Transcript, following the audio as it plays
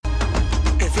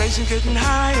Inflation getting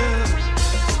higher,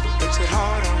 makes it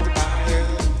hard on the buyer.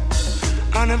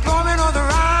 Unemployment on the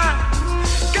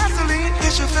rise, gasoline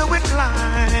issue filled with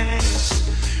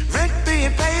lines. Rent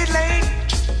being paid late.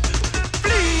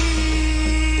 Please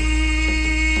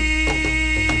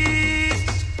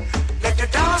let the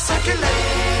dollar circulate.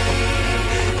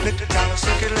 Let the dollar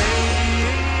circulate.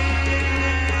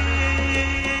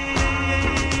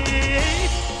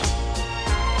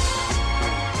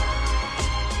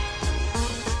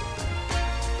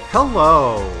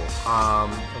 Hello,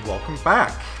 and welcome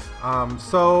back.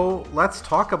 So let's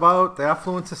talk about The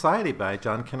Affluent Society by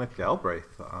John Kenneth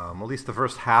Galbraith, at least the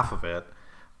first half of it,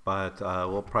 but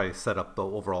we'll probably set up the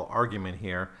overall argument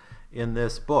here in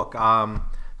this book.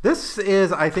 This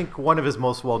is, I think, one of his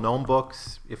most well-known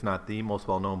books, if not the most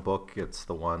well-known book. It's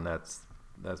the one that's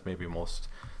maybe most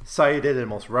cited and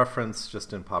most referenced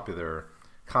just in popular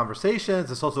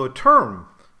conversations. It's also a term,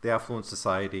 The Affluent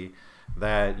Society,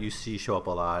 that you see show up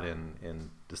a lot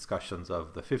in discussions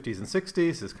of the 50s and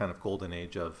 60s, this kind of golden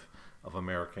age of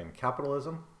American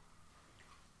capitalism.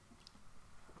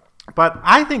 But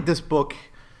I think this book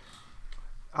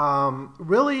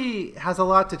really has a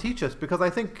lot to teach us, because I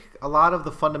think a lot of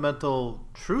the fundamental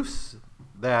truths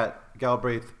that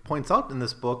Galbraith points out in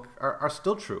this book are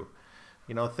still true.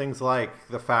 You know, things like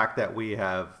the fact that we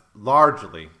have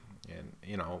largely, and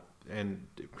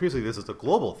increasingly this is a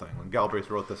global thing. When Galbraith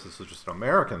wrote this was just an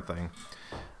American thing,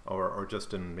 or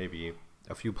just in maybe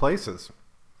a few places.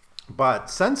 But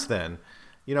since then,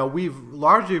 we've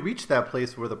largely reached that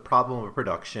place where the problem of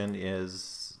production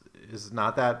is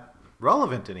not that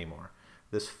relevant anymore.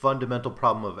 This fundamental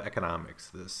problem of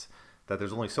economics, that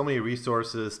there's only so many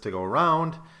resources to go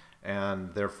around,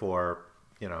 and therefore,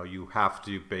 you have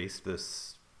to base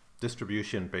this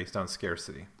distribution based on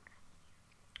scarcity,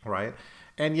 right?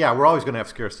 And yeah, we're always going to have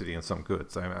scarcity in some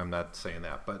goods. I'm not saying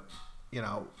that. But,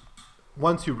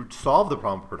 once you solve the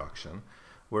problem of production,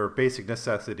 where basic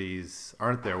necessities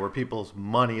aren't there, where people's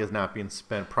money is not being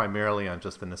spent primarily on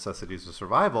just the necessities of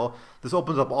survival, this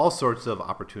opens up all sorts of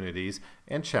opportunities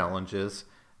and challenges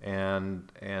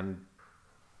and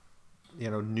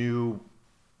new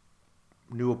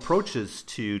approaches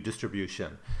to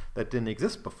distribution that didn't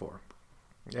exist before.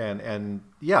 And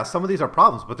yeah, some of these are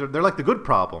problems, but they're like the good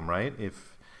problem, right?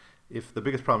 If the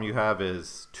biggest problem you have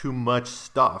is too much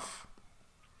stuff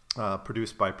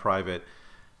produced by private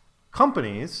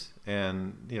companies,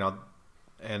 and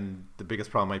the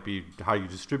biggest problem might be how you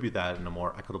distribute that in a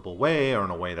more equitable way, or in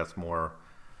a way that's more,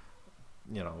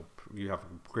 you have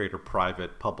greater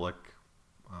private-public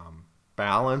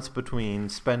balance between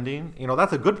spending.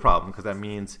 That's a good problem, because that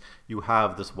means you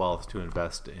have this wealth to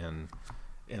invest in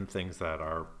things that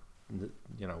are,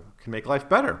 can make life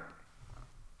better.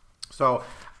 So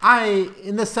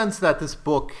in the sense that this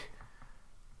book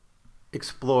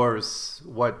explores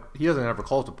what he doesn't ever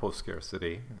call it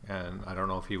post-scarcity, and I don't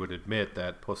know if he would admit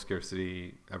that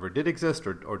post-scarcity ever did exist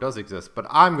or does exist, but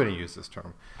I'm going to use this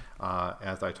term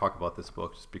as I talk about this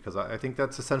book, just because I think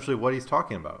that's essentially what he's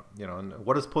talking about. And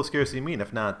what does post-scarcity mean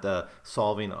if not the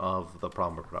solving of the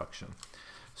problem of production?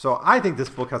 So I think this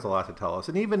book has a lot to tell us,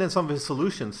 and even in some of his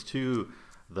solutions to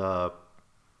the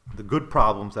good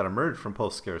problems that emerge from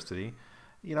post-scarcity,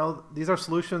 these are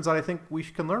solutions that I think we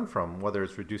can learn from, whether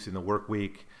it's reducing the work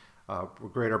week,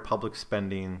 greater public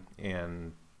spending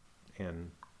in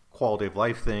quality of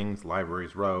life things,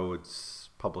 libraries, roads,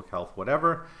 public health,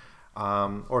 whatever,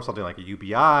 or something like a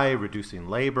UBI, reducing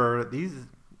labor.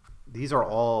 These are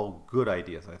all good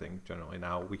ideas, I think, generally.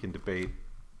 Now we can debate,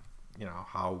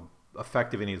 how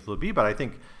effective any of these will be, but I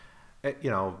think,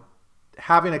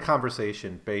 having a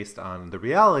conversation based on the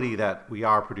reality that we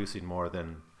are producing more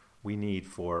than we need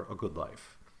for a good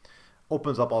life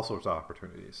opens up all sorts of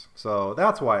opportunities. So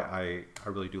that's why I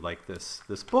really do like this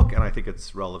book, and I think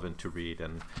it's relevant to read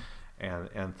and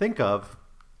think of,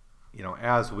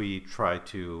 as we try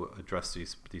to address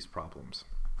these problems.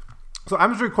 So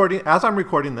as I'm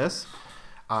recording this,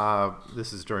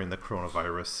 this is during the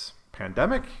coronavirus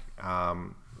pandemic.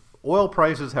 Oil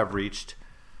prices have reached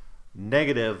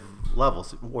negative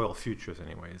levels. Oil futures,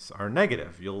 anyways, are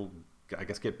negative. You'll, I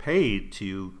guess, get paid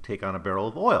to take on a barrel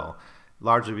of oil,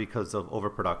 largely because of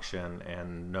overproduction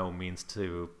and no means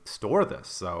to store this.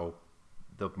 So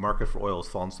the market for oil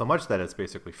has fallen so much that it's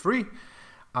basically free.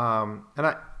 At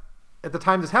the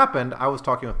time this happened, I was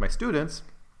talking with my students,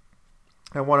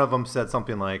 and one of them said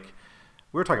something like,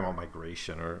 we were talking about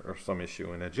migration or some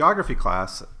issue in a geography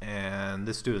class, and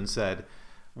this student said,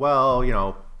 well,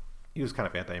 he was kind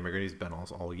of anti-immigrant. He's been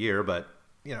all year, but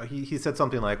he said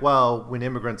something like, well, when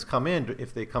immigrants come in,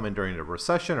 if they come in during a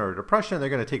recession or a depression, they're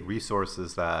going to take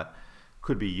resources that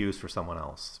could be used for someone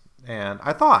else. And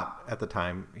I thought at the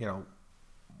time,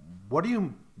 what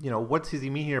does he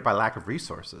mean here by lack of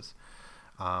resources?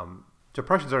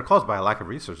 Depressions are caused by a lack of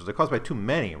resources. They're caused by too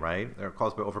many, right? They're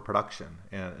caused by overproduction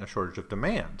and a shortage of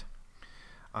demand.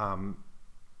 And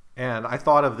I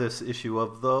thought of this issue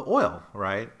of the oil,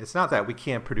 right? It's not that we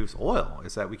can't produce oil.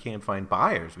 It's that we can't find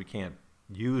buyers. We can't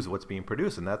use what's being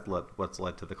produced. And that's what's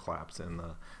led to the collapse in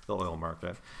the oil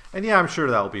market. And yeah, I'm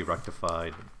sure that will be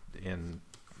rectified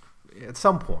at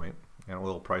some point. And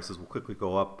oil prices will quickly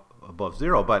go up above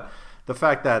zero. But the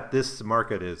fact that this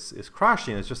market is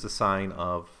crashing is just a sign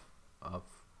of a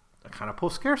kind of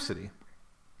post-scarcity,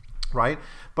 right?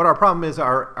 But our problem is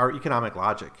our economic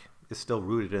logic is still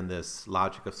rooted in this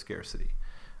logic of scarcity,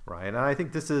 right? And I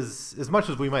think this is, as much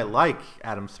as we might like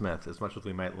Adam Smith, as much as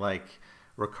we might like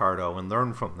Ricardo and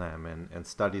learn from them and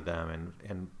study them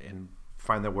and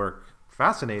find their work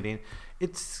fascinating,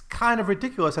 it's kind of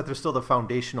ridiculous that they're still the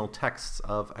foundational texts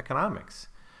of economics.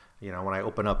 When I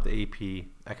open up the AP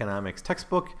economics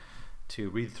textbook to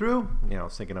read through, I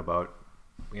was thinking about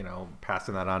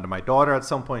passing that on to my daughter at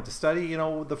some point to study.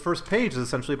 The first page is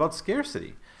essentially about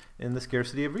scarcity and the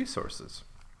scarcity of resources.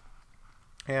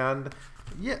 And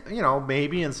yeah,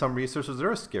 maybe in some resources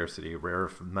there is scarcity, rare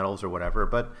metals or whatever,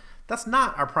 but that's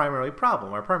not our primary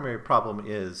problem. Our primary problem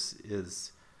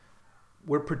is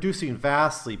we're producing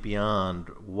vastly beyond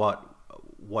what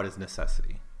is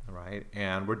necessity, right?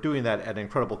 And we're doing that at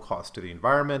incredible cost to the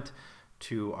environment,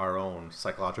 to our own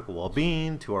psychological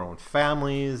well-being, to our own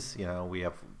families.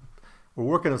 We're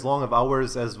working as long of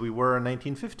hours as we were in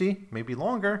 1950, maybe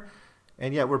longer,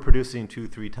 and yet we're producing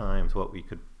 2-3 times what we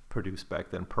could produce back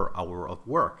then per hour of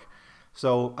work.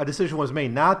 So a decision was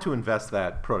made not to invest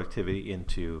that productivity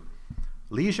into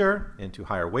leisure, into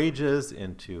higher wages,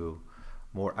 into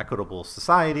more equitable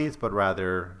societies, but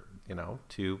rather,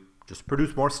 to just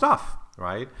produce more stuff,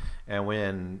 right?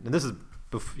 And this is,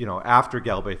 after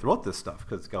Galbraith wrote this stuff,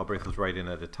 because Galbraith was writing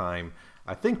at a time,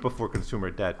 I think, before consumer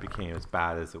debt became as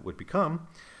bad as it would become.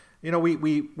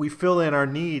 We fill in our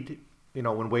need,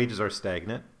 when wages are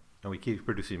stagnant and we keep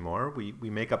producing more, we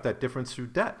make up that difference through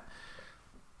debt.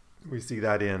 We see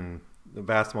that in the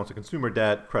vast amounts of consumer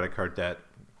debt, credit card debt,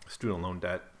 student loan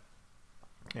debt,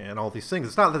 and all these things.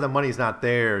 It's not that the money's not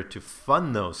there to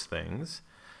fund those things,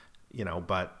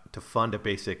 but to fund a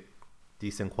basic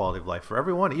decent quality of life for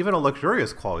everyone, even a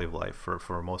luxurious quality of life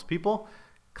for most people,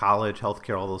 college,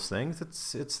 healthcare, all those things.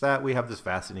 It's that we have this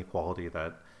vast inequality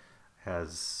that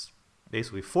has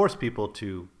basically forced people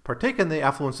to partake in the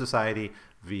affluent society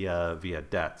via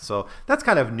debt. So that's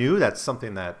kind of new. That's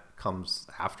something that comes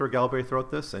after Galbraith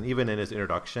wrote this, and even in his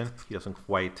introduction, he doesn't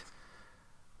quite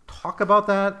talk about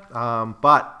that.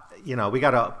 But we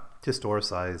got to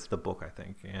historicize the book, I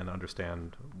think, and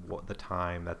understand what the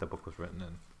time that the book was written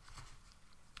in.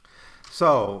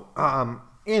 So,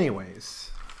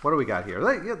 anyways, what do we got here?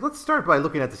 Let's start by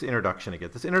looking at this introduction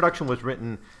again. This introduction was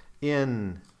written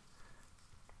in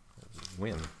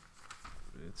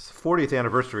it's 40th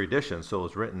anniversary edition, so it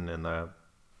was written in the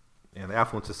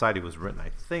Affluent Society was written, I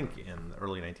think, in the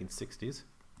early 1960s.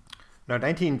 No,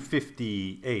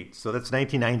 1958. So that's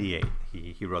 1998.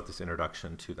 He wrote this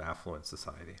introduction to the Affluent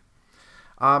Society,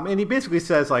 and he basically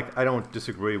says, I don't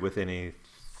disagree with any of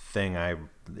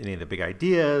the big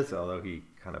ideas, although he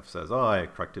kind of says, I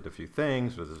corrected a few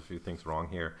things, or there's a few things wrong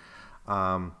here.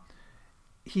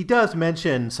 He does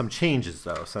mention some changes,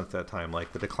 though, since that time,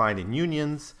 like the decline in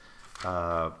unions,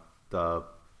 the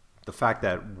fact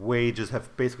that wages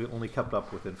have basically only kept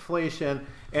up with inflation,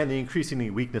 and the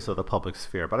increasing weakness of the public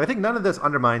sphere. But I think none of this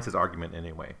undermines his argument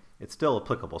anyway. It's still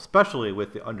applicable, especially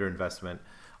with the underinvestment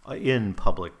in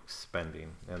public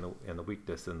spending and the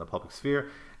weakness in the public sphere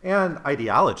and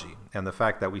ideology, and the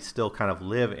fact that we still kind of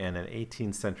live in an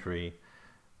 18th century,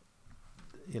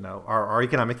 our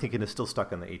economic thinking is still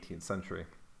stuck in the 18th century.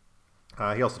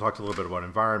 He also talks a little bit about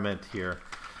environment here.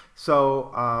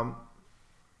 So, I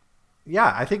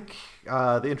think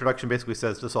the introduction basically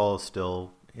says this all is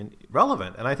still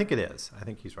relevant, and I think it is. I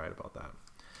think he's right about that.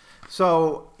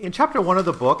 So in chapter 1 of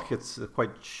the book, it's a quite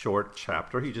short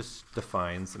chapter. He just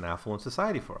defines an affluent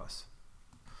society for us.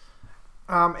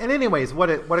 And anyways, what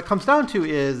it comes down to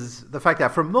is the fact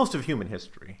that for most of human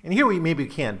history, and here we maybe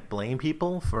can't blame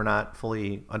people for not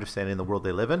fully understanding the world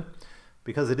they live in,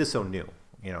 because it is so new,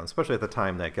 especially at the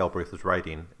time that Galbraith was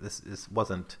writing. This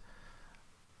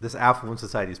affluent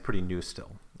society is pretty new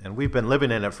still. And we've been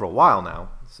living in it for a while now,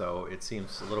 so it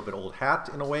seems a little bit old hat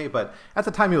in a way, but at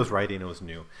the time he was writing, it was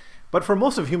new. But for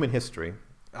most of human history,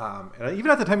 and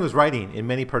even at the time he was writing, in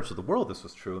many parts of the world this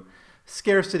was true,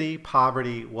 scarcity,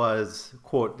 poverty was,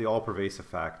 quote, the all-pervasive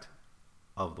fact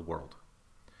of the world.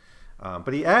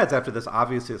 But he adds after this,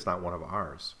 obviously it's not one of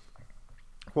ours.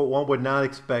 Quote, one would not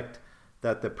expect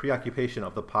that the preoccupation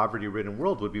of the poverty-ridden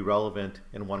world would be relevant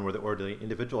in one where the ordinary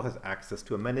individual has access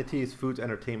to amenities, foods,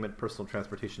 entertainment, personal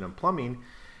transportation, and plumbing,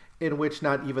 in which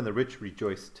not even the rich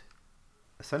rejoiced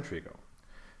a century ago.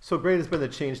 So great has been the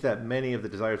change that many of the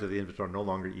desires of the individual are no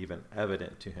longer even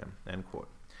evident to him, end quote.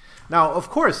 Now, of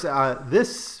course,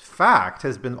 this fact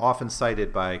has been often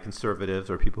cited by conservatives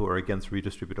or people who are against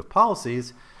redistributive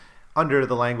policies under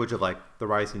the language of like the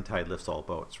rising tide lifts all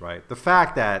boats, right? The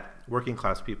fact that working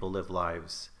class people live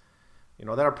lives,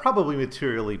 that are probably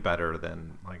materially better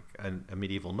than like a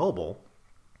medieval noble,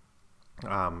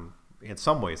 in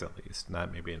some ways at least,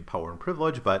 not maybe in power and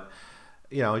privilege, but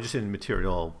just in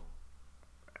material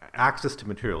access to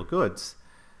material goods,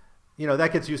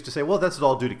 that gets used to say, well, that's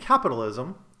all due to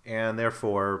capitalism, and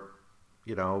therefore,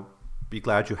 be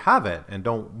glad you have it and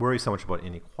don't worry so much about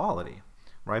inequality.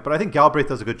 Right, but I think Galbraith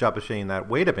does a good job of saying that,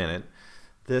 wait a minute,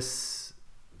 this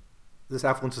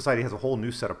affluent society has a whole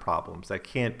new set of problems that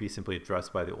can't be simply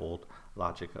addressed by the old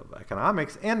logic of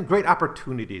economics, and great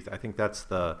opportunities. I think that's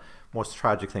the most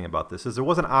tragic thing about this, is there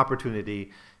was an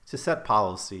opportunity to set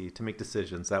policy, to make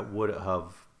decisions that would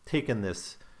have taken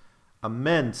this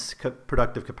immense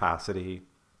productive capacity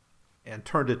and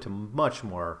turned it to much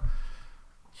more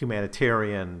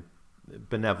humanitarian,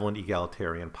 benevolent,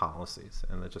 egalitarian policies,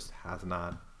 and that just has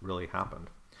not really happened.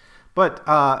 But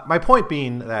my point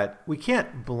being that we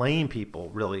can't blame people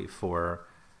really for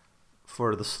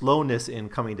the slowness in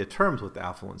coming to terms with the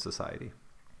affluent society.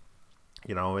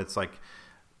 It's like,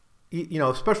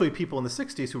 especially people in the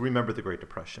 60s who remember the Great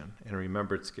Depression and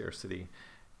remembered scarcity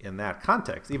in that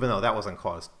context, even though that wasn't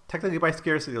caused technically by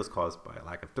scarcity, it was caused by a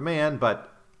lack of demand,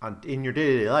 but in your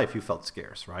day-to-day life, you felt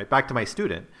scarce, right? Back to my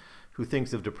student who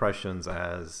thinks of depressions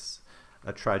as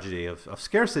a tragedy of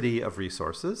scarcity of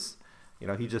resources.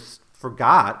 He just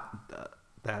forgot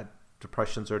that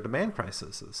depressions are demand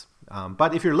crises.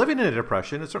 But if you're living in a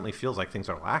depression, it certainly feels like things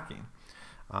are lacking,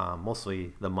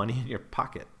 mostly the money in your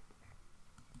pocket.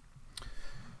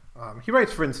 He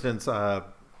writes, for instance,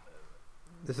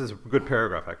 this is a good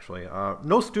paragraph, actually.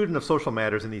 No student of social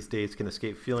matters in these days can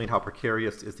escape feeling how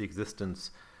precarious is the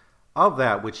existence of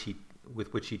that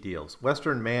with which he deals.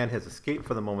 Western man has escaped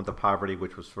for the moment the poverty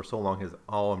which was for so long his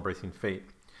all-embracing fate.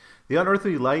 The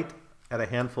unearthly light at a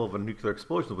handful of nuclear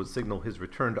explosions would signal his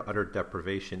return to utter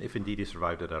deprivation, if indeed he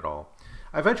survived it at all.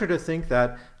 I venture to think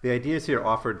that the ideas here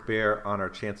offered bear on our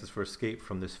chances for escape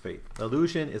from this fate.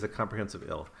 Illusion is a comprehensive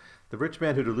ill. The rich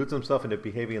man who deludes himself into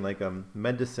behaving like a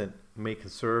mendicant may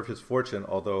conserve his fortune,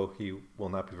 although he will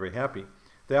not be very happy.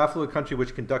 The affluent country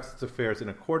which conducts its affairs in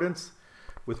accordance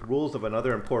with rules of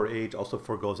another and poorer age also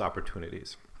forgoes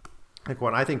opportunities. And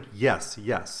I think, yes,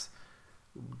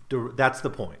 that's the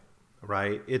point,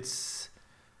 right? It's,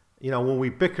 when we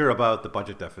bicker about the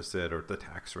budget deficit or the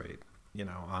tax rate,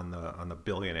 on the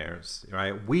billionaires,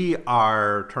 right? We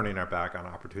are turning our back on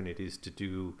opportunities to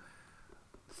do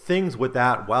things with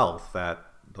that wealth that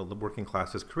the working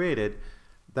class has created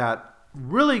that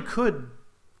really could,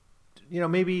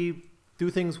 maybe do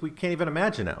things we can't even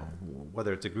imagine now,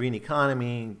 whether it's a green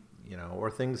economy, or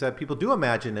things that people do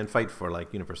imagine and fight for,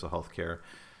 like universal health care,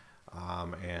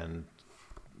 and,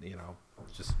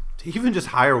 just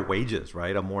higher wages,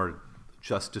 right? A more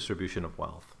just distribution of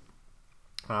wealth.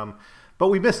 But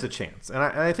we missed a chance. And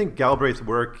I think Galbraith's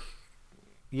work,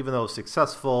 even though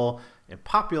successful and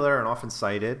popular and often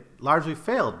cited, largely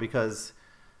failed because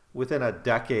within a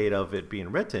decade of it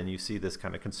being written, you see this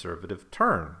kind of conservative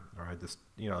turn. Right? This,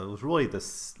 it was really the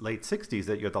late 60s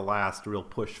that you had the last real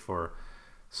push for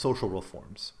social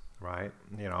reforms, right?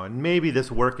 And maybe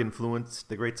this work influenced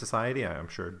the Great Society. I'm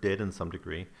sure it did in some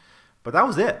degree. But that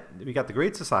was it. We got the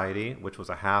Great Society, which was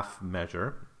a half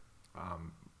measure,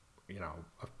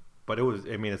 but it was,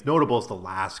 it's notable as the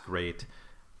last great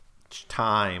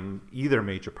time either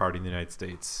major party in the United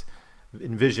States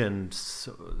envisioned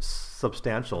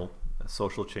substantial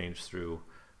social change through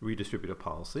redistributive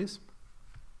policies.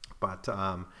 But,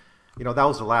 that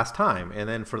was the last time. And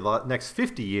then for the next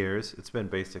 50 years, it's been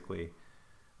basically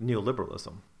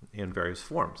neoliberalism in various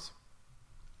forms.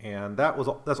 And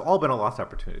that's all been a lost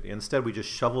opportunity. Instead, we just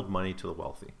shoveled money to the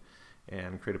wealthy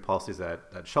and created policies that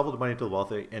shoveled money to the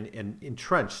wealthy and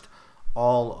entrenched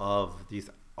all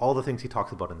the things he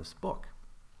talks about in this book.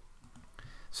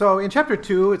 So in chapter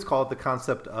 2, it's called The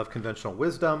Concept of Conventional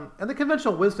Wisdom. And the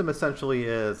conventional wisdom essentially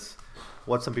is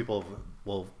what some people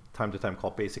will time to time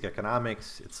call basic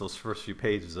economics. It's those first few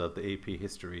pages of the AP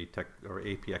History or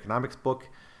AP Economics book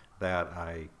that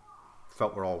I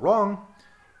felt were all wrong.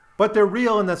 But they're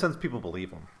real in the sense people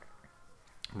believe them,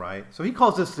 right? So he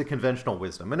calls this the conventional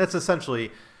wisdom. And it's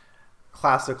essentially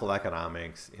classical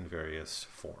economics in various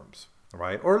forms,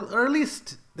 right? Or at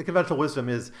least the conventional wisdom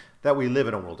is that we live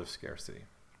in a world of scarcity,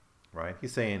 right?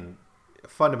 He's saying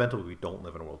fundamentally we don't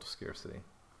live in a world of scarcity.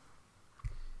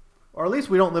 Or at least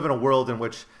we don't live in a world in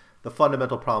which the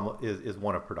fundamental problem is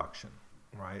one of production,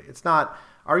 right? It's not,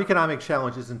 our economic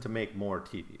challenge isn't to make more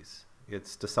TVs.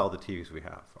 It's to sell the TVs we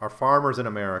have. Our farmers in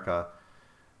America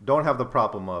don't have the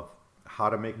problem of how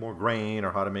to make more grain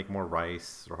or how to make more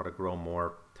rice or how to grow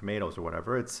more tomatoes or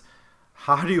whatever. It's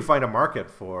how do you find a market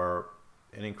for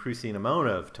an increasing amount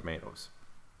of tomatoes,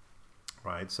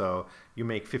 right? So you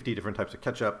make 50 different types of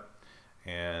ketchup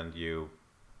and you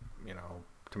know,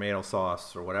 tomato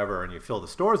sauce or whatever, and you fill the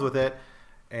stores with it.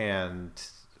 And,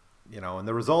 you know, and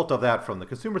the result of that from the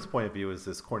consumer's point of view is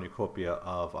this cornucopia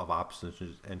of options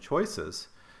and choices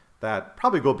that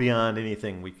probably go beyond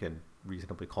anything we can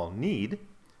reasonably call need.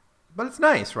 But it's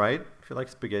nice, right? If you like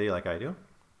spaghetti like I do,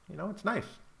 you know, it's nice.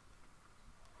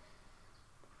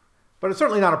 But it's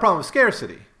certainly not a problem of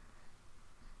scarcity.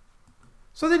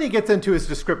 So then he gets into his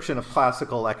description of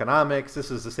classical economics.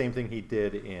 This is the same thing he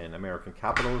did in American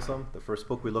Capitalism, the first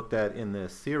book we looked at in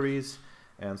this series.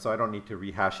 And so I don't need to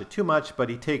rehash it too much, but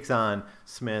he takes on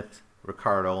Smith,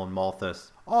 Ricardo, and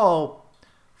Malthus, all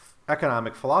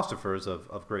economic philosophers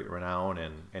of great renown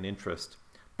and interest,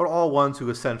 but all ones who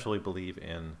essentially believe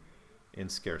in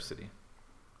scarcity,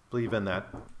 believe in that.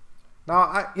 Now,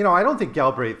 I don't think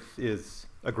Galbraith is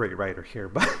a great writer here,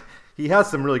 but he has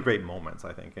some really great moments,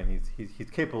 I think, and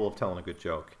he's capable of telling a good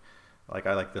joke.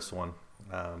 I like this one.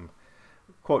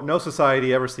 Quote, no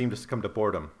society ever seemed to succumb to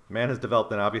boredom. Man has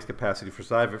developed an obvious capacity for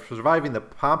surviving the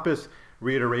pompous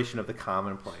reiteration of the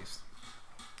commonplace.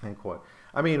 End quote.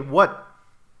 I mean,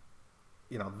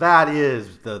 that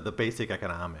is the basic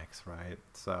economics, right?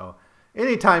 So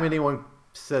anytime anyone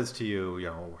says to you,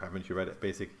 haven't you read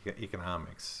basic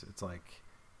economics? It's like,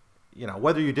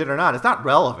 whether you did or not, it's not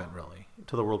relevant really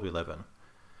to the world we live in.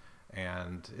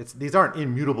 And these aren't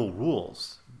immutable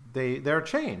rules. They're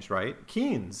changed, right?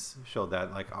 Keynes showed that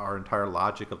our entire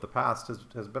logic of the past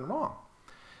has been wrong.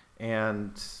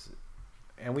 And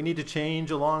we need to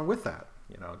change along with that,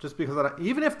 just because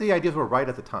even if the ideas were right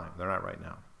at the time, they're not right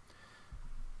now.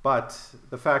 But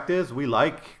the fact is, we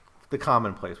like the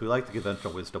commonplace. We like the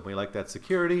conventional wisdom. We like that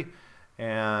security.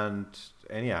 And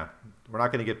yeah, we're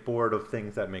not going to get bored of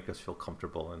things that make us feel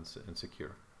comfortable and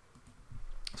secure.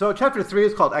 So chapter 3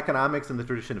 is called Economics in the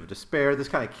Tradition of Despair. This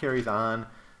kind of carries on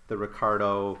the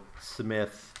Ricardo,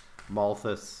 Smith,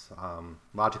 Malthus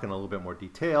logic in a little bit more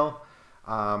detail.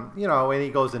 And he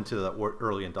goes into the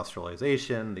early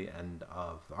industrialization, the end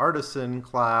of the artisan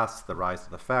class, the rise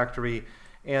of the factory,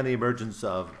 and the emergence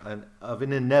of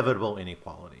an inevitable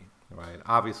inequality. Right?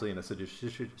 Obviously, in a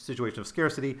situation of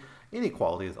scarcity,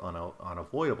 inequality is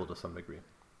unavoidable to some degree,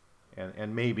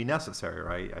 and may be necessary.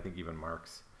 Right? I think even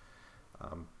Marx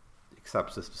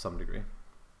accepts this to some degree.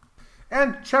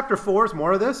 And chapter 4 is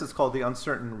more of this. It's called The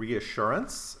Uncertain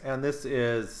Reassurance. And this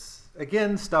is,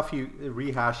 again, stuff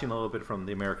rehashing a little bit from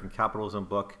the American Capitalism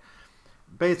book.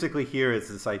 Basically, here is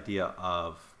this idea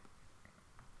of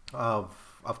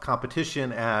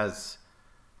competition as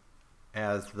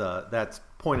that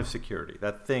point of security,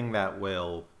 that thing that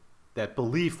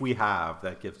belief we have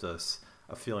that gives us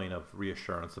a feeling of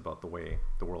reassurance about the way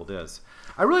the world is.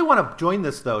 I really want to join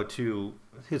this, though, to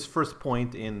his first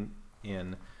point in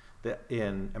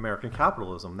American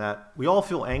Capitalism, that we all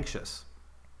feel anxious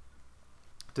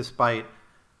despite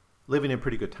living in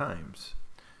pretty good times.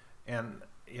 And,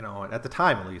 at the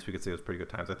time, at least, we could say it was pretty good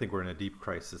times. I think we're in a deep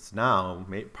crisis now,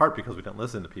 part because we don't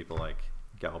listen to people like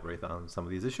Galbraith on some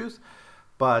of these issues.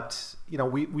 But,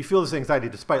 we feel this anxiety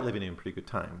despite living in pretty good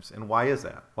times. And why is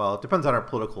that? Well, it depends on our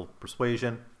political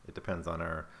persuasion. It depends on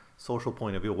our social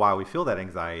point of view, why we feel that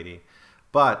anxiety.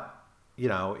 But,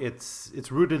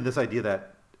 it's rooted in this idea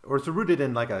it's rooted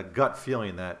in a gut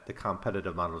feeling that the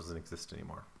competitive model doesn't exist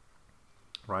anymore,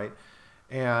 right?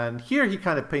 And here he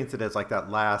kind of paints it as that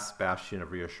last bastion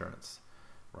of reassurance,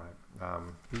 right?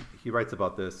 He writes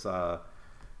about this. To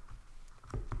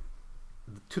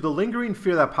the lingering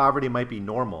fear that poverty might be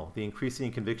normal, the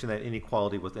increasing conviction that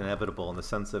inequality was inevitable, and the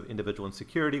sense of individual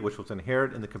insecurity, which was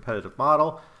inherent in the competitive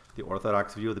model, the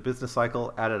orthodox view of the business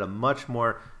cycle, added a much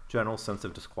more general sense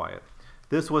of disquiet.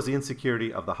 This was the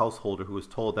insecurity of the householder who was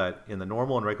told that in the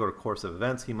normal and regular course of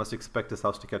events, he must expect his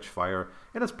house to catch fire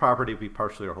and his property to be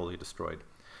partially or wholly destroyed.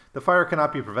 The fire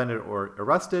cannot be prevented or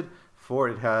arrested, for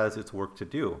it has its work to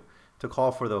do. To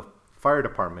call for the fire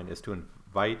department is to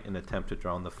invite an attempt to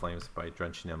drown the flames by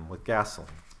drenching them with gasoline.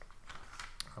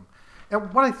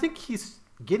 And what I think he's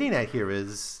getting at here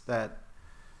is that,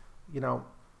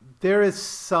 there is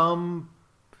some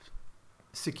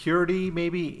security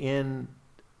maybe in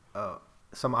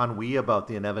some ennui about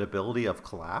the inevitability of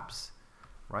collapse,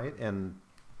 right? And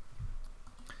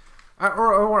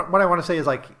or what I want to say is,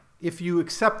 like, if you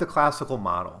accept the classical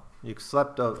model, you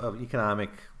accept of economic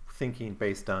thinking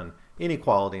based on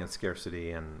inequality and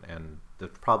scarcity and the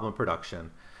problem of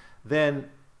production, then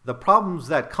the problems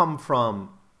that come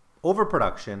from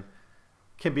overproduction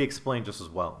can be explained just as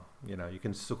well. You know, you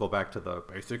can still go back to the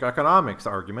basic economics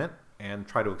argument and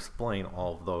try to explain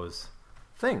all of those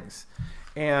things.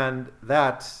 And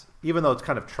that, even though it's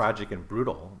kind of tragic and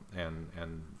brutal and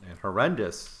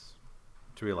horrendous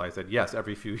to realize that, yes,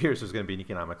 every few years there's going to be an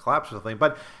economic collapse or something,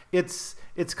 but it's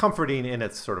comforting in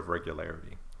its sort of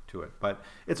regularity to it. But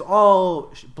it's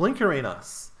all blinkering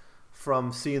us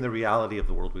from seeing the reality of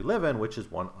the world we live in, which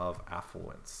is one of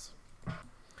affluence.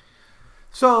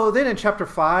 So then in chapter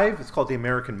 5, it's called The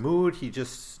American Mood. He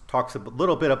just talks a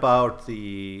little bit about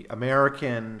the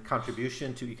American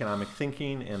contribution to economic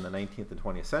thinking in the 19th and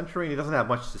 20th century. And he doesn't have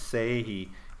much to say. He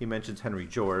mentions Henry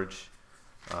George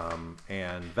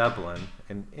and Veblen.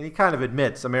 And he kind of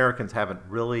admits Americans haven't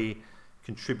really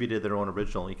contributed their own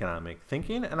original economic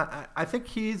thinking. And I think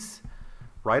he's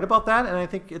right about that. And I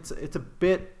think it's a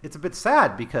bit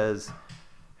sad, because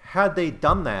had they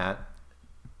done that,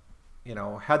 you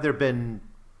know, had there been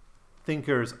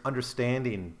thinkers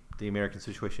understanding the American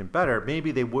situation better,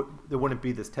 maybe there wouldn't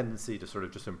be this tendency to sort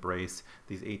of just embrace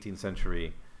these 18th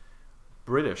century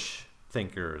British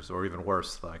thinkers, or even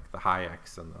worse, like the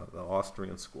Hayeks and the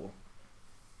Austrian school.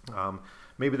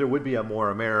 Maybe there would be a more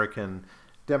American,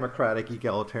 democratic,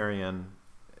 egalitarian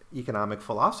economic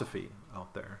philosophy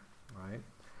out there, right?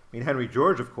 I mean, Henry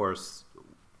George, of course,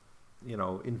 you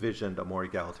know, envisioned a more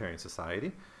egalitarian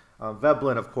society.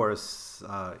 Veblen, of course,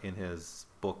 in his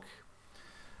book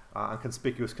on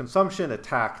conspicuous consumption,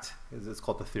 attacked, it's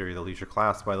called The Theory of the Leisure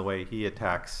Class, by the way. He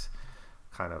attacks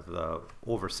kind of the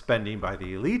overspending by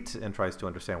the elite and tries to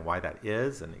understand why that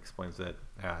is, and explains it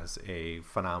as a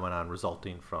phenomenon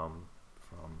resulting from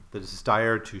the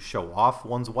desire to show off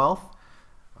one's wealth.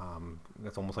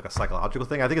 It's almost like a psychological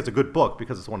thing. I think it's a good book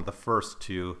because it's one of the first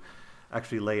to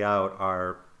actually lay out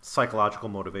our psychological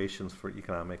motivations for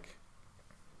economic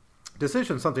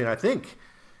decisions, something I think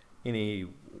we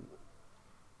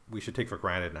should take for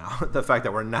granted now. The fact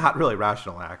that we're not really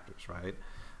rational actors, right?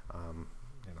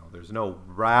 You know, there's no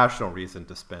rational reason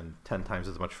to spend 10 times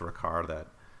as much for a car that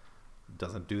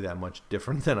doesn't do that much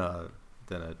different than a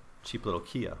cheap little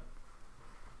Kia.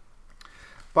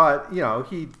 But, you know,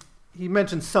 he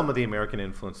mentions some of the American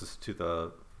influences to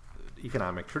the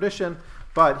economic tradition,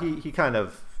 but he kind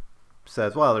of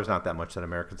says, well, there's not that much that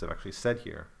Americans have actually said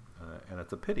here, and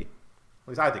it's a pity. At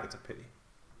least I think it's a pity.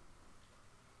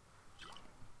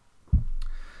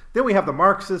 Then we have the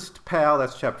Marxist pal,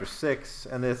 that's chapter 6,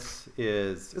 and it's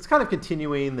kind of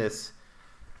continuing this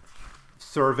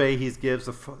survey he gives.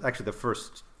 Actually, the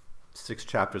first 6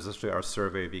 chapters are a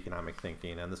survey of economic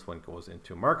thinking, and this one goes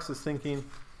into Marxist thinking.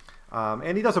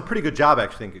 And he does a pretty good job,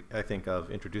 actually, I think,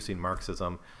 of introducing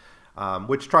Marxism,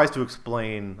 which tries to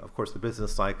explain, of course, the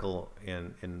business cycle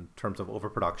in terms of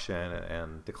overproduction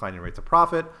and declining rates of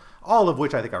profit, all of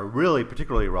which I think are really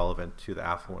particularly relevant to the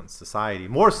affluent society,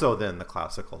 more so than the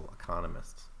classical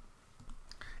economists.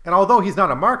 And although he's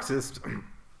not a Marxist,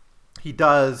 he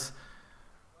does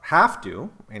have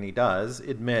to, and he does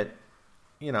admit,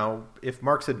 you know, if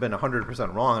Marx had been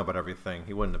 100% wrong about everything,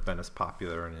 he wouldn't have been as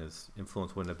popular and his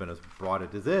influence wouldn't have been as broad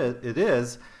as it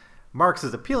is. Marx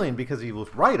is appealing because he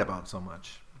was right about so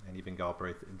much, and even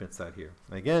Galbraith admits that here.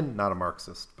 And again, not a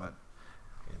Marxist, but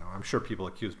you know, I'm sure people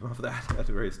accused him of that at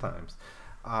various times.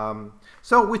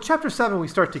 So with chapter 7, we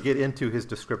start to get into his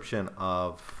description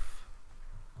of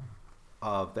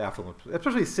the affluent,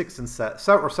 especially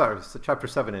chapter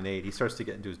 7 and 8. He starts to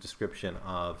get into his description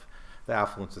of the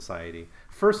affluent society.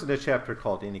 First in a chapter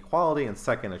called Inequality, and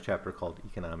second a chapter called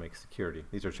Economic Security.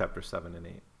 These are chapters 7 and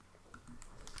 8.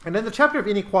 And in the chapter of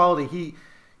inequality,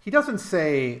 he doesn't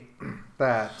say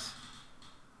that,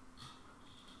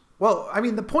 well, I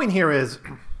mean, the point here is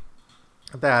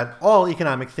that all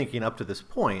economic thinking up to this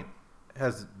point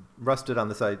has rested on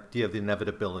this idea of the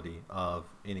inevitability of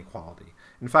inequality.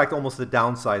 In fact, almost the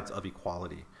downsides of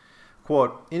equality.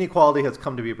 Quote, inequality has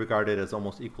come to be regarded as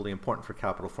almost equally important for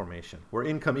capital formation. Were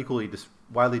income equally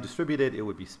widely distributed, it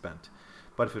would be spent.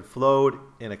 But if it flowed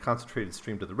in a concentrated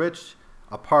stream to the rich,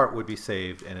 a part would be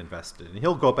saved and invested. And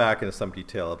he'll go back into some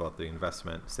detail about the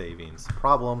investment savings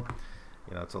problem.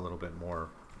 You know, it's a little bit more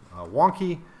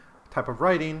wonky type of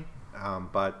writing,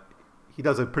 but he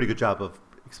does a pretty good job of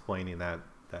explaining that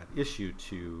issue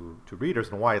to readers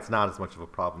and why it's not as much of a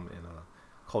problem in a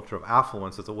culture of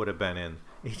affluence as it would have been in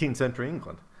 18th century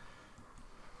England.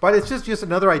 But it's just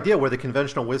another idea where the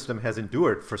conventional wisdom has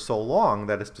endured for so long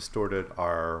that it's distorted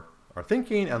our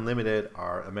thinking and limited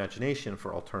our imagination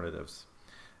for alternatives.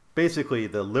 Basically,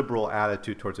 the liberal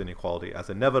attitude towards inequality as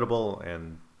inevitable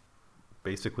and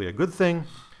basically a good thing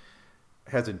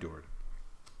has endured.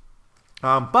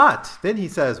 But then he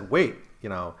says, wait,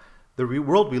 the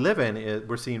world we live in,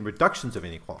 we're seeing reductions of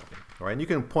inequality, right? And you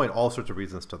can point all sorts of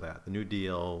reasons to that. The New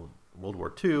Deal, World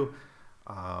War II,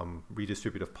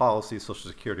 redistributive policy, Social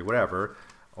Security, whatever,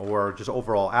 or just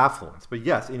overall affluence. But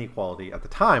yes, inequality at the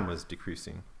time was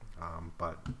decreasing.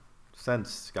 But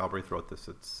since Galbraith wrote this,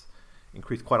 it's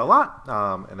increased quite a lot.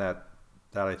 And that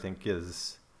I think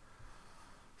is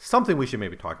something we should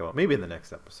maybe talk about, maybe in the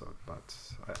next episode. But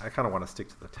I kind of want to stick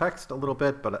to the text a little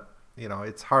bit. But,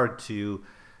 it's hard to,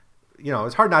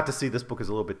 it's hard not to see this book as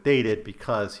a little bit dated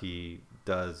because he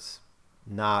does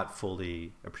not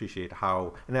fully appreciate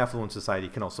how an affluent society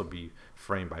can also be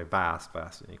framed by vast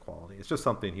inequality. It's just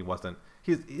something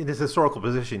he's in his historical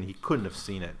position, he couldn't have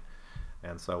seen it.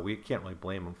 And so we can't really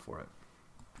blame him for it.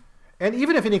 And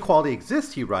even if inequality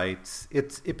exists, he writes,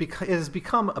 it has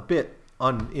become a bit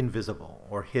invisible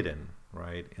or hidden,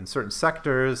 right? In certain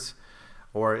sectors,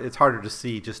 or it's harder to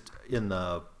see just in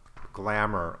the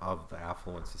glamour of the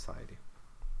affluent society.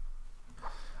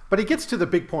 But he gets to the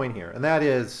big point here, and that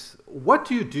is, what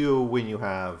do you do when you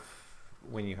have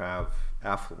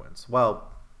affluence? Well,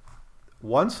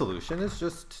 one solution is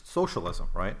just socialism,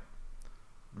 right?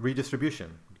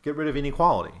 Redistribution. Get rid of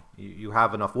inequality. You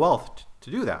have enough wealth to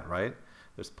do that, right?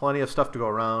 There's plenty of stuff to go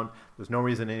around. There's no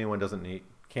reason anyone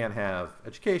can't have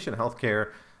education,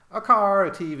 healthcare, a car,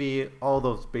 a TV, all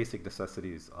those basic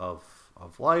necessities of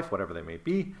life, whatever they may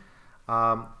be.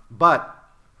 But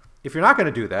if you're not going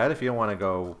to do that, if you don't want to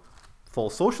go full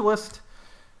socialist,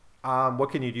 what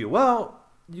can you do? Well,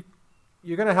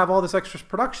 you're going to have all this extra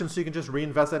production, so you can just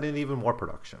reinvest that in even more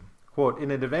production. Quote,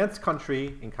 in an advanced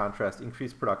country, in contrast,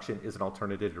 increased production is an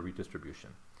alternative to redistribution.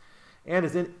 And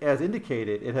as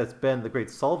indicated, it has been the great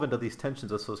solvent of these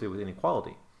tensions associated with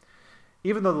inequality.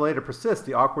 Even though the latter persists,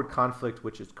 the awkward conflict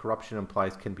which its corruption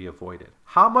implies can be avoided.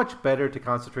 How much better to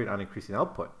concentrate on increasing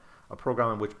output? A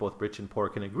program in which both rich and poor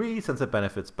can agree, since it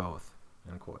benefits both.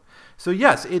 End quote. So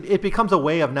yes, it becomes a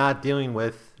way of not dealing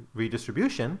with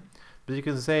redistribution, but you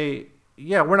can say,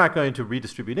 yeah, we're not going to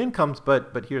redistribute incomes,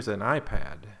 but here's an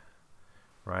iPad,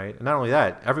 right? And not only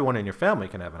that, everyone in your family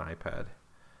can have an iPad,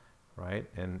 right?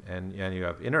 And you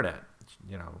have internet.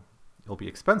 It'll be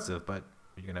expensive, but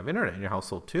you can have internet in your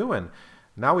household too. And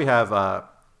now we have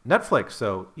Netflix,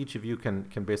 so each of you can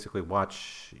basically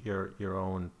watch your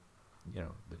own. The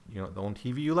own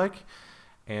TV you like,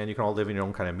 and you can all live in your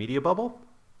own kind of media bubble,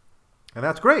 and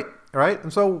that's great, right?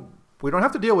 And so we don't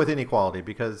have to deal with inequality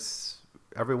because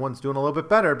everyone's doing a little bit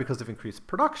better because of increased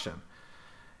production,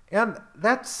 and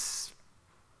that's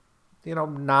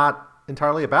not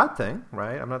entirely a bad thing,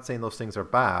 right? I'm not saying those things are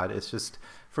bad. It's just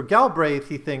for Galbraith,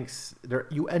 he thinks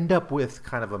you end up with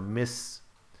kind of a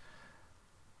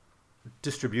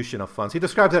misdistribution of funds. He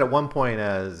describes it at one point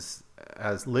as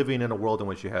living in a world in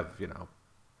which you have,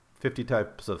 50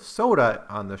 types of soda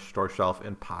on the store shelf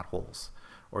and potholes,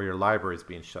 or your library is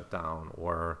being shut down,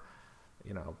 or,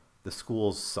 the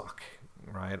schools suck,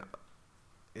 right?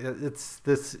 It's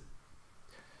this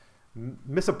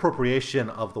misappropriation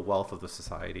of the wealth of the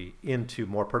society into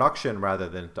more production rather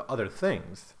than to other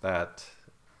things that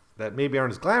maybe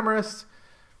aren't as glamorous,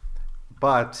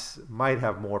 but might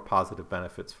have more positive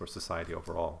benefits for society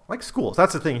overall. Like schools.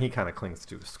 That's the thing he kind of clings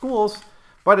to. Schools,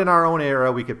 but in our own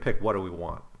era, we could pick what do we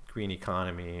want. Green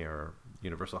economy or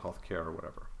universal health care or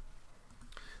whatever.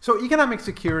 So economic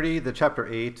security, the chapter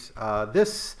 8,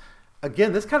 this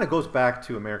kind of goes back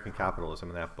to American capitalism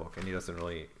in that book, and he doesn't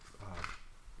really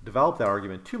develop that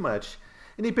argument too much.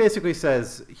 And he basically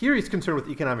says, here he's concerned with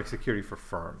economic security for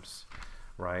firms,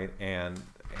 right? And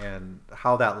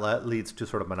how that leads to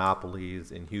sort of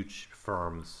monopolies in huge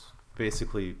firms,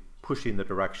 basically pushing the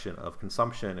direction of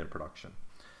consumption and production.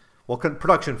 Well,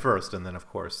 production first, and then, of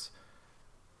course,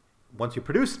 once you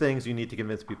produce things, you need to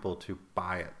convince people to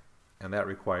buy it. And that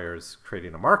requires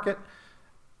creating a market,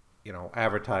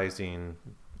 advertising,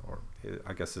 or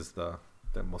I guess is the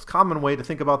most common way to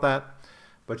think about that.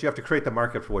 But you have to create the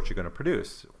market for what you're going to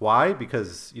produce. Why?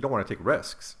 Because you don't want to take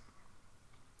risks.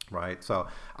 Right, so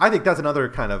I think that's another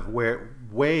kind of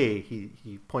way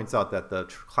he points out that the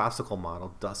classical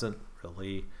model doesn't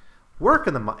really work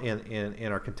in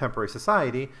our contemporary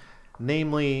society,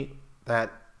 namely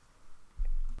that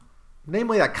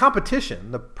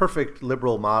competition, the perfect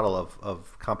liberal model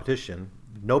of competition,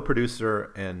 no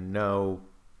producer and no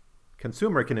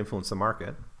consumer can influence the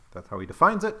market. That's how he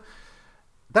defines it.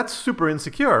 that's super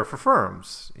insecure for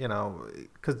firms,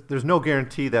 because there's no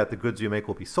guarantee that the goods you make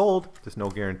will be sold. There's no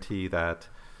guarantee that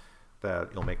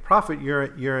you'll make profit year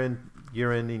in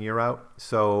and year out.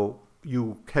 So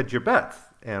you hedge your bets.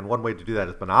 And one way to do that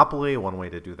is monopoly. One way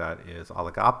to do that is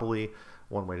oligopoly.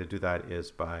 One way to do that is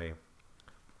by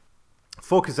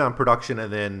focus on production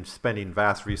and then spending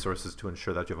vast resources to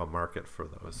ensure that you have a market for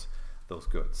those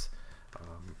goods.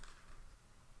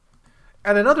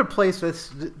 And another place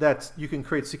that you can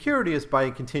create security is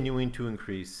by continuing to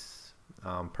increase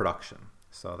production.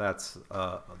 So that's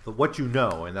what you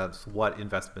know, and that's what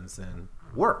investments in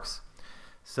works.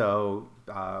 So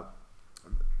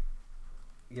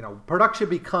production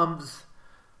becomes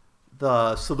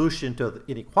the solution to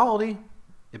inequality.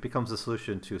 It becomes the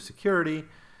solution to security.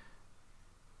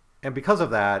 And because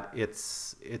of that,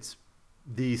 it's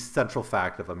the central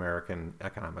fact of American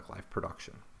economic life: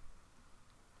 production.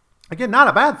 Again, not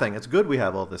a bad thing. It's good we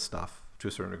have all this stuff to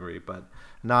a certain degree, but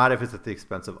not if it's at the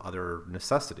expense of other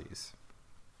necessities.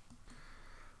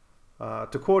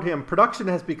 To quote him, production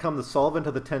has become the solvent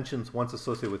of the tensions once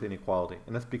associated with inequality,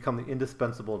 and has become the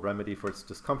indispensable remedy for its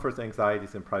discomforts,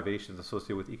 anxieties, and privations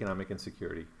associated with economic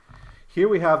insecurity. Here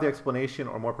we have the explanation,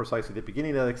 or more precisely, the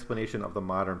beginning of the explanation of the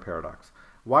modern paradox.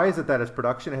 Why is it that as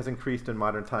production has increased in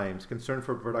modern times, concern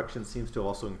for production seems to have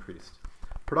also increased?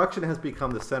 Production has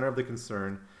become the center of the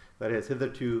concern that has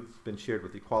hitherto been shared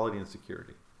with equality and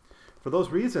security. For those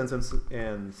reasons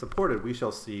and supported, we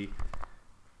shall see,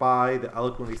 by the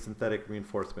eloquently synthetic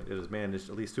reinforcement, it has managed,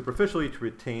 at least superficially, to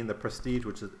retain the prestige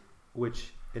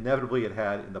which inevitably it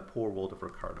had in the poor world of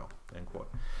Ricardo. End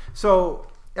quote. So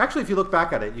actually, if you look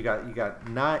back at it, you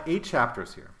got 8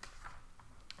 chapters here.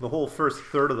 The whole first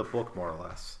third of the book, more or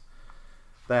less,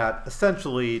 that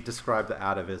essentially describe the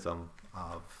atavism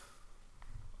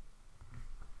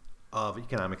of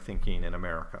economic thinking in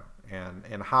America,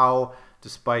 and how,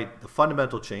 despite the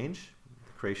fundamental change,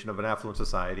 the creation of an affluent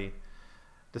society,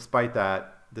 despite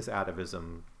that, this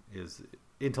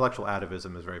intellectual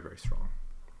atavism is very, very strong.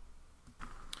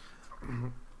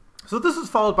 So this is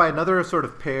followed by another sort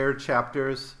of paired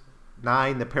chapters,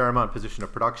 9, the paramount position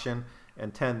of production,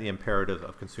 and 10, the imperative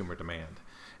of consumer demand.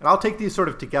 And I'll take these sort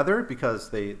of together because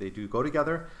they do go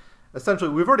together. Essentially,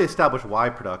 we've already established why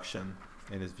production,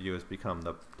 in his view, has become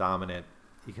the dominant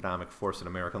economic force in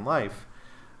American life.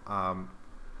 But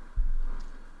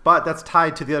that's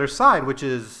tied to the other side, which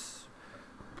is,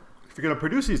 if you're going to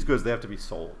produce these goods, they have to be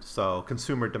sold. So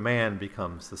consumer demand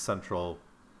becomes the central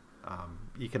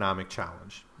economic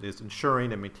challenge, is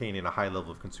ensuring and maintaining a high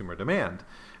level of consumer demand.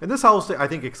 And this helps, I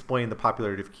think, explain the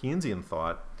popularity of Keynesian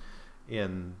thought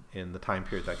in the time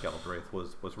period that Galbraith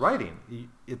was writing.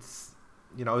 It's,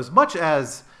 as much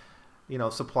as,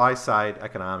 supply side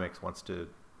economics wants to,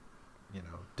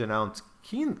 denounce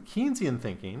Keynesian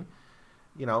thinking,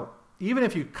 even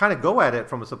if you kind of go at it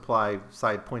from a supply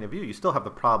side point of view, you still have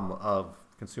the problem of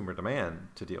consumer demand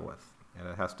to deal with, and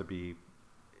it has to be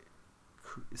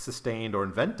sustained or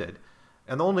invented.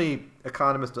 And the only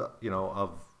economist,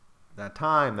 of that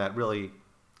time that really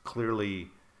clearly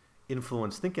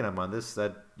influenced thinking on this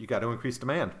said you got to increase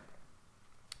demand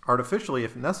artificially,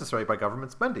 if necessary, by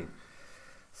government spending.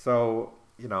 So,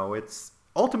 it's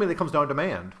ultimately comes down to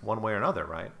demand one way or another,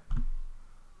 right?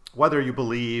 Whether you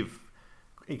believe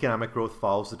economic growth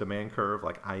follows the demand curve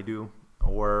like I do,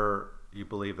 or you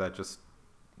believe that just,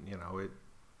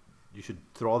 you should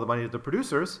throw all the money to the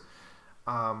producers,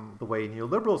 the way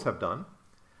neoliberals have done.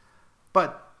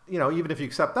 But, even if you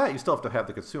accept that, you still have to have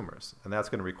the consumers. And that's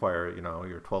going to require,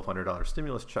 your $1,200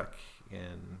 stimulus check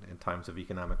in times of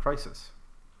economic crisis.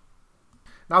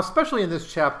 Now, especially in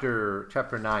this chapter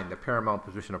 9, the paramount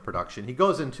position of production, he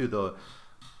goes into the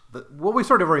what we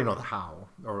sort of already know, the how,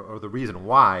 or the reason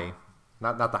why,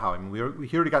 not the how. I mean, we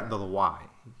already got into the why.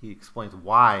 He explains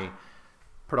why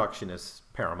production is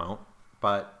paramount,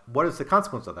 but what is the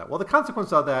consequence of that? Well, the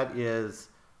consequence of that is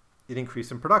an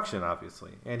increase in production,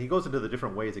 obviously. And he goes into the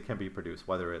different ways it can be produced,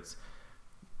 whether it's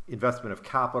investment of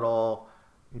capital,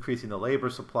 increasing the labor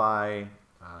supply,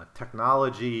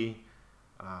 technology,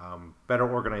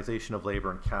 better organization of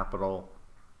labor and capital,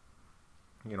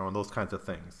 and those kinds of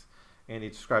things. And he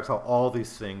describes how all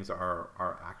these things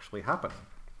are actually happening,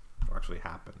 or actually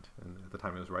happened at the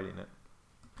time he was writing it.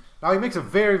 Now, he makes a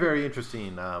very, very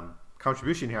interesting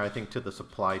contribution here, I think, to the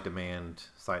supply-demand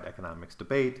side economics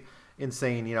debate in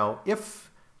saying,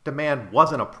 if demand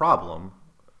wasn't a problem,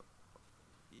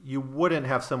 you wouldn't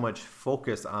have so much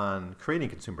focus on creating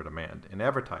consumer demand in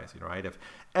advertising, right? If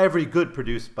every good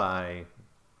produced by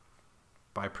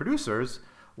producers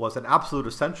was an absolute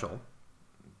essential,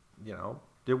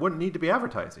 there wouldn't need to be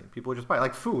advertising. People would just buy it.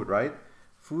 Like food, right?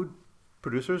 Food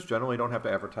producers generally don't have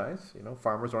to advertise.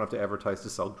 Farmers don't have to advertise to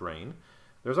sell grain.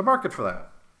 There's a market for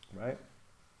that, right?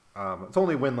 It's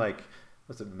only when,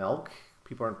 milk?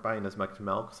 People aren't buying as much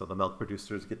milk, so the milk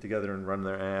producers get together and run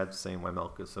their ads saying why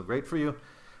milk is so great for you.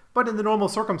 But in the normal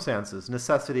circumstances,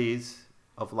 necessities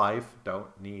of life don't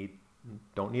need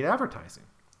advertising.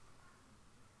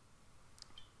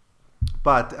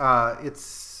 But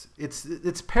it's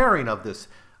pairing of this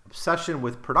obsession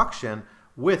with production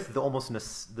with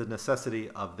the necessity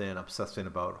of then obsessing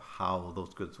about how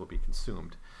those goods will be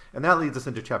consumed. And that leads us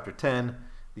into chapter 10,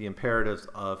 the imperatives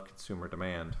of consumer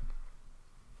demand.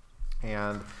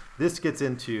 And this gets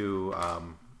into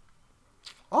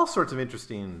all sorts of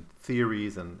interesting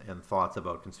theories and thoughts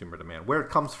about consumer demand, where it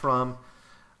comes from.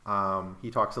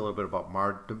 He talks a little bit about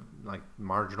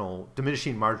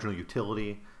diminishing marginal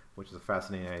utility, which is a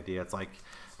fascinating idea.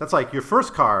 That's like your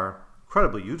first car,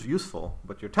 incredibly useful,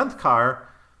 but your 10th car,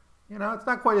 it's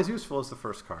not quite as useful as the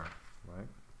first car, right?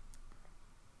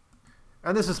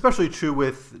 And this is especially true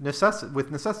with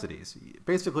necessities.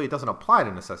 Basically, it doesn't apply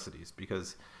to necessities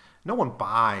because no one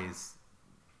buys,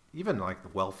 even the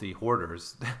wealthy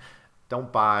hoarders,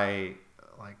 don't buy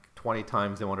 20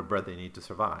 times the amount of bread they need to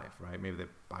survive, right? Maybe they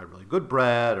buy really good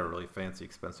bread or really fancy,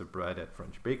 expensive bread at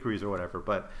French bakeries or whatever,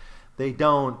 but they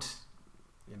don't,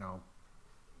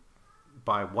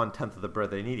 buy 1/10 of the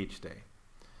bread they need each day,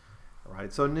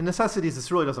 right? So in necessities,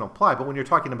 this really doesn't apply. But when you're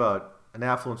talking about an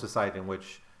affluent society in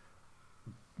which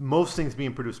most things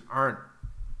being produced aren't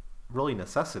really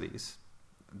necessities,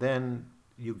 then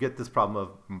you get this problem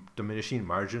of diminishing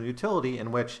marginal utility,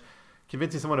 in which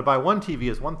convincing someone to buy one TV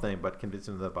is one thing, but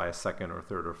convincing them to buy a second or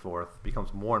third or fourth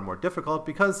becomes more and more difficult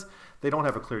because they don't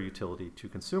have a clear utility to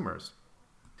consumers.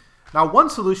 Now, one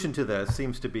solution to this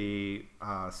seems to be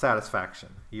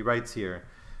satisfaction. He writes here,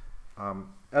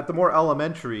 at the more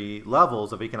elementary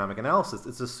levels of economic analysis,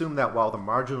 it's assumed that while the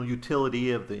marginal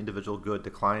utility of the individual good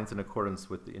declines in accordance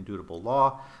with the indubitable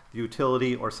law, the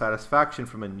utility or satisfaction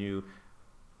from a new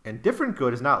and different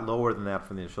good is not lower than that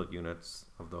from the initial units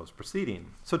of those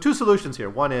preceding. So two solutions here.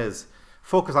 One is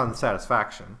focus on the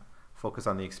satisfaction, focus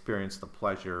on the experience, the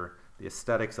pleasure, the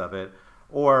aesthetics of it,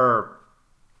 or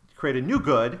create a new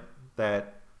good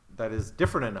that is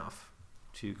different enough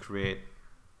to create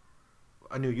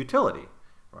a new utility,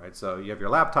 right? So you have your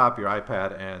laptop, your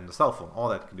iPad, and the cell phone. All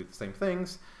that can do the same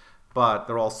things, but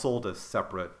they're all sold as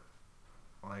separate,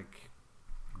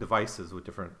 devices with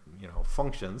different,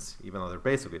 functions, even though they're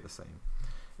basically the same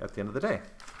at the end of the day.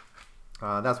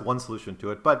 That's one solution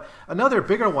to it. But another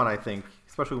bigger one, I think,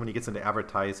 especially when he gets into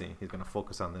advertising, he's going to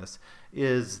focus on this,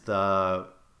 is the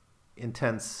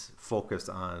intense focus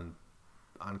on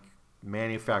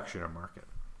manufacturing or market.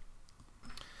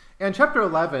 And chapter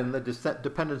 11, the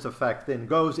dependence effect, then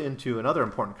goes into another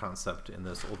important concept in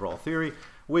this overall theory,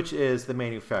 which is the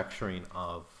manufacturing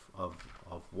of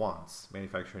wants,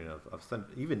 manufacturing of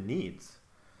even needs.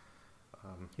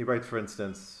 He writes, for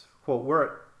instance, quote, "Were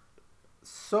it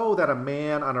so that a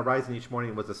man on arising each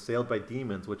morning was assailed by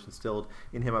demons, which instilled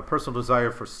in him a personal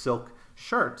desire for silk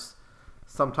shirts,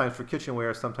 sometimes for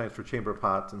kitchenware, sometimes for chamber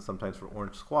pots, and sometimes for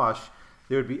orange squash,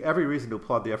 there would be every reason to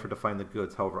applaud the effort to find the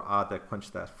goods, however odd, that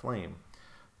quenched that flame.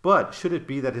 But should it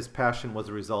be that his passion was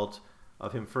a result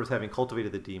of him first having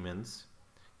cultivated the demons,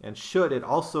 and should it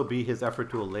also be his effort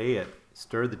to allay it,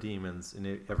 stir the demons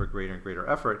in ever greater and greater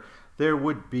effort, there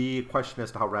would be a question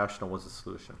as to how rational was the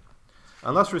solution.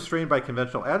 Unless restrained by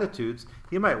conventional attitudes,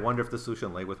 he might wonder if the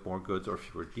solution lay with more goods or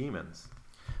fewer demons.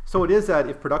 So it is that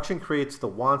if production creates the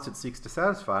wants it seeks to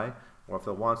satisfy, or if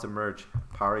the wants emerge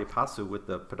pari passu with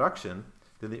the production,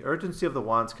 then the urgency of the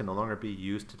wants can no longer be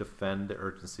used to defend the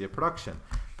urgency of production.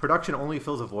 Production only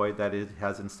fills a void that it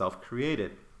has in self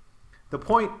created. The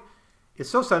point is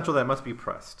so central that it must be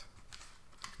pressed.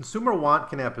 Consumer want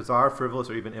can have bizarre, frivolous,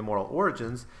 or even immoral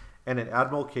origins, and an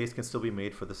admirable case can still be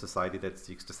made for the society that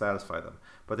seeks to satisfy them.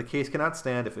 But the case cannot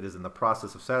stand if it is in the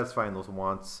process of satisfying those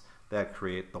wants that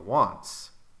create the wants."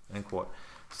 End quote.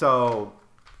 So,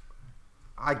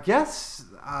 I guess,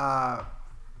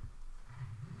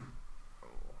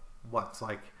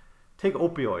 take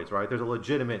opioids, right? There's a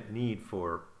legitimate need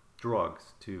for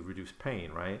drugs to reduce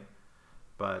pain, right?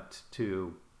 But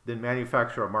to then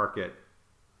manufacture a market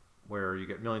where you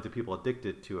get millions of people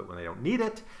addicted to it when they don't need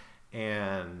it,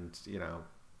 and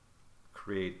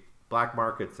create black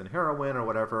markets and heroin or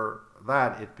whatever,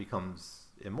 that it becomes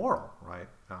immoral, right?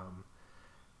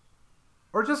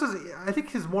 Or just as I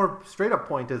think his more straight up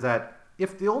point is that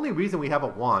if the only reason we have a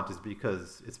want is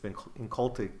because it's been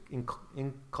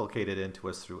inculcated into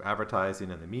us through advertising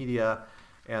and the media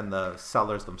and the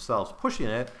sellers themselves pushing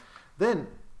it, then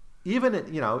even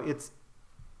it's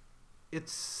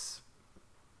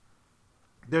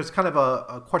there's kind of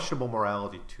a questionable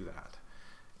morality to that.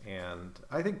 And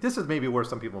I think this is maybe where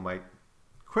some people might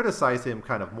criticize him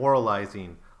kind of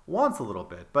moralizing wants a little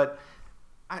bit. But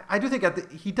I do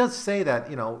think he does say that,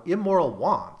 immoral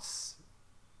wants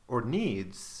or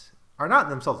needs are not in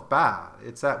themselves bad.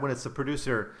 It's that when it's the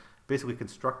producer basically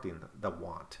constructing the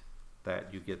want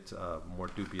that you get a more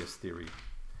dubious theory,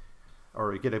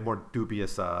 or you get a more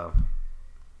dubious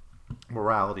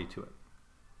morality to it.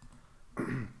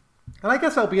 And I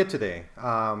guess that'll be it today.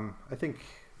 I think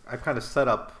I've kind of set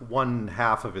up one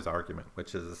half of his argument,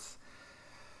 which is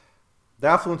the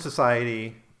affluent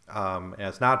society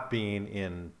as not being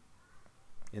in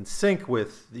sync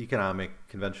with the economic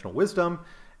conventional wisdom,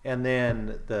 and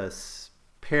then the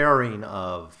pairing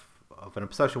of an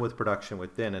obsession with production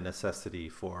within a necessity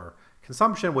for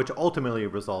consumption, which ultimately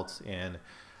results in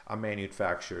a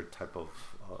manufactured type of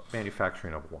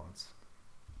manufacturing of wants.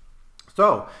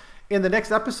 So, in the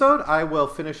next episode, I will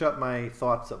finish up my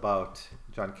thoughts about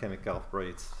John Kenneth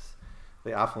Galbraith's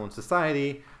The Affluent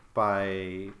Society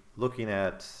by looking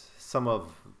at some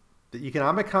of the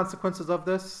economic consequences of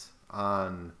this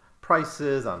on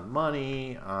prices, on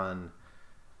money, on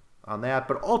that.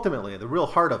 But ultimately, the real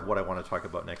heart of what I want to talk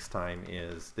about next time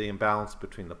is the imbalance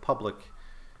between the public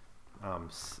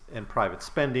and private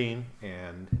spending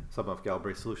and some of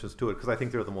Galbraith's solutions to it, because I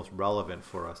think they're the most relevant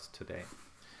for us today.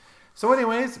 So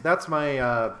anyways, that's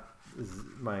my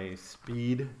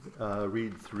speed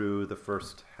read through the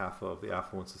first half of The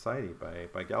Affluent Society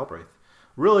by Galbraith.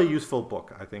 Really useful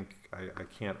book. I think I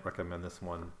can't recommend this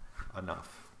one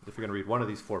enough. If you're going to read one of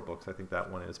these 4 books, I think that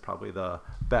one is probably the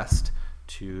best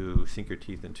to sink your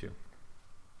teeth into.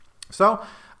 So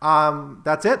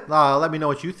that's it. Let me know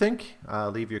what you think.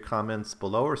 Leave your comments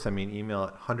below or send me an email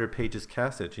at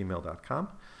 100pagescast@gmail.com.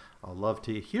 I'll love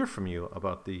to hear from you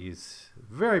about these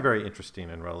very, very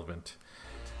interesting and relevant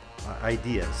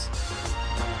ideas.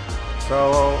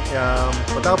 So,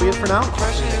 but that'll be it for now. The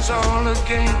question is all a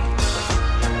game.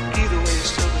 Either way, it's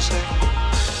still the same.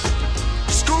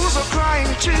 Schools are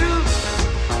crying too.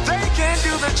 They can't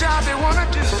do the job they want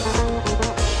to do.